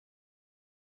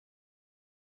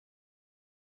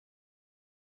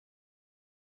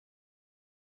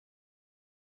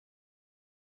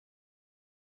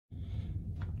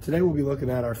Today we'll be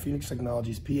looking at our Phenix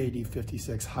Technologies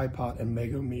PAD56 high pot and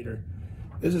Megohmmeter.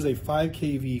 This is a 5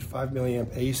 kV 5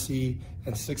 milliamp AC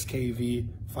and 6 kV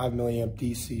 5 milliamp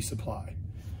DC supply.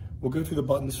 We'll go through the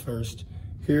buttons first.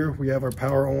 Here we have our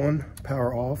power on,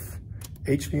 power off,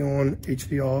 HV on,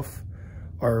 HV off,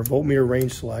 our voltmeter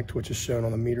range select, which is shown on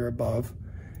the meter above.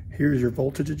 Here's your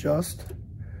voltage adjust,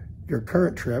 your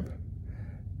current trip,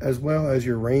 as well as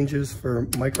your ranges for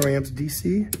Microamps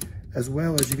DC, as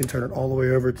well as you can turn it all the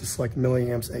way over to select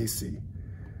Milliamps AC.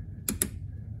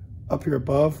 Up here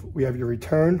above, we have your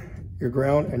return, your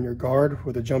ground, and your guard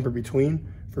with a jumper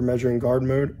between for measuring guard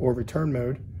mode or return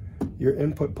mode, your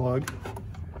input plug,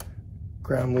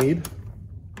 ground lead,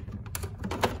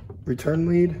 return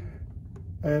lead,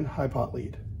 and high pot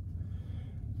lead.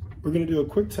 We're going to do a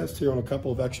quick test here on a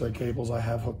couple of X-ray cables I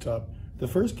have hooked up. The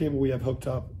first cable we have hooked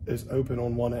up is open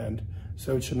on one end,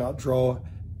 so it should not draw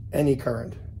any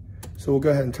current. So we'll go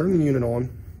ahead and turn the unit on.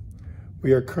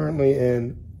 We are currently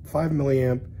in 5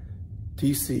 milliamp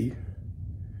DC.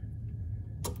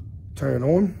 Turn it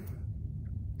on,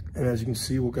 and as you can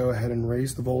see, we'll go ahead and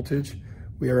raise the voltage.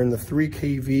 We are in the 3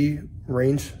 kV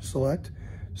range select,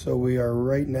 so we are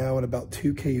right now at about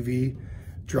 2 kV,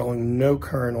 drawing no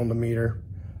current on the meter.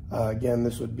 Again,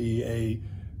 this would be a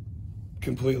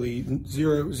completely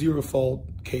zero fault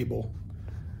cable.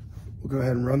 We'll go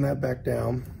ahead and run that back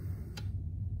down.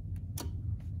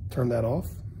 Turn that off,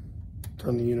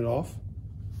 turn the unit off,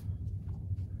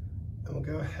 and we'll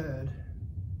go ahead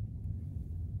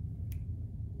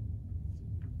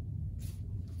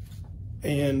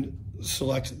and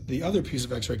select the other piece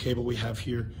of X-ray cable we have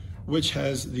here, which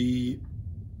has the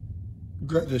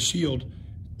shield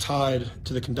tied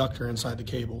to the conductor inside the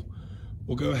cable.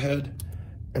 We'll go ahead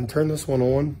and turn this one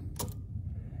on,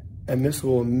 and this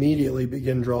will immediately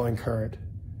begin drawing current,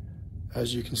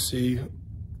 as you can see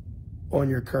on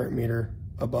your current meter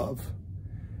above.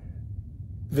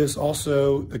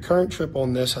 The current trip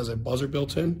on this has a buzzer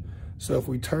built in, so if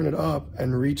we turn it up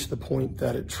and reach the point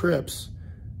that it trips,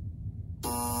 you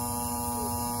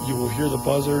will hear the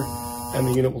buzzer and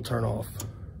the unit will turn off.